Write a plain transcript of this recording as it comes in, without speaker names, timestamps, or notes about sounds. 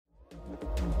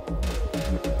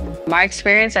My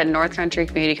experience at North Country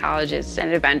Community College is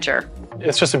an adventure.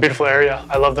 It's just a beautiful area.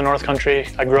 I love the North Country.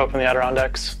 I grew up in the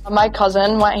Adirondacks. My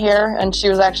cousin went here, and she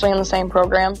was actually in the same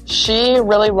program. She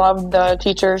really loved the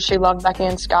teachers. She loved Becky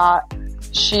and Scott.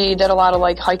 She did a lot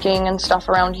of hiking and stuff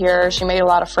around here. She made a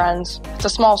lot of friends. It's a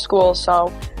small school,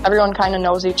 so everyone kind of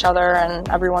knows each other and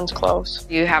everyone's close.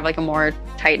 You have a more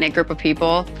tight-knit group of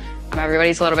people.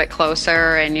 Everybody's a little bit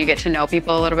closer and you get to know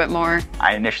people a little bit more.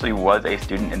 I initially was a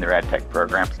student in the rad tech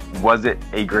programs. Was it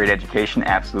a great education?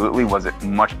 Absolutely. Was it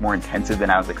much more intensive than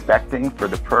I was expecting for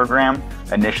the program?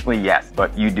 Initially, yes,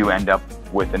 but you do end up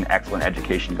with an excellent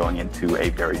education going into a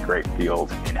very great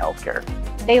field in healthcare.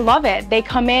 They love it. They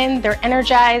come in, they're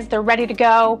energized, they're ready to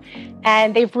go,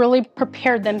 and they've really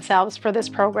prepared themselves for this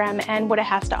program and what it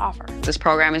has to offer. This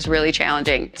program is really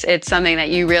challenging. It's something that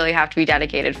you really have to be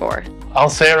dedicated for. I'll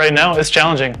say it right now, it's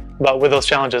challenging, but with those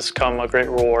challenges come a great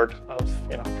reward of,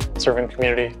 serving the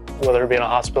community, whether it be in a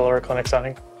hospital or a clinic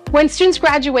setting. When students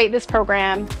graduate this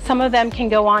program, some of them can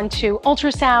go on to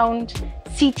ultrasound,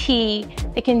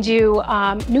 CT, they can do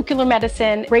nuclear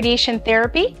medicine, radiation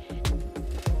therapy.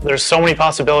 There's so many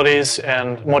possibilities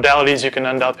and modalities you can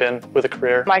end up in with a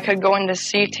career. I could go into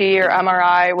CT or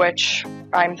MRI, which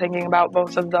I'm thinking about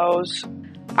both of those.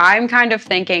 I'm kind of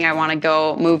thinking I want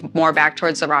to move more back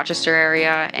towards the Rochester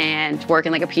area and work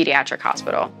in a pediatric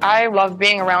hospital. I love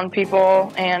being around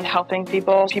people and helping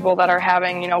people that are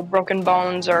having, broken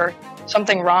bones or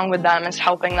something wrong with them, is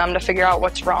helping them to figure out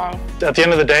what's wrong. At the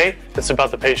end of the day, it's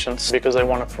about the patients because they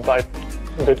want to provide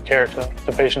good care to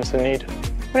the patients in need.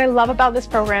 What I love about this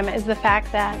program is the fact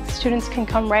that students can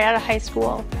come right out of high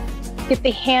school, get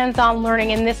the hands-on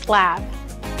learning in this lab,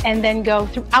 and then go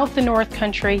throughout the North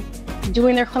Country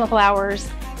doing their clinical hours,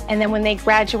 and then when they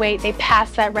graduate, they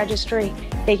pass that registry,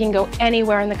 they can go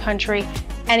anywhere in the country,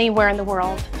 anywhere in the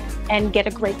world, and get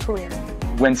a great career.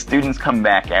 When students come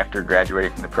back after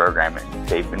graduating from the program,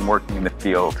 they've been working in the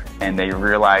field and they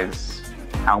realize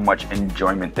how much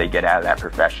enjoyment they get out of that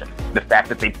profession. The fact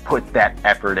that they put that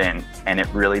effort in and it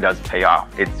really does pay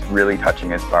off, it's really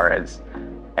touching as far as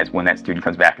when that student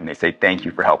comes back and they say, "Thank you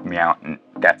for helping me out," and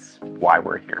that's why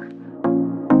we're here.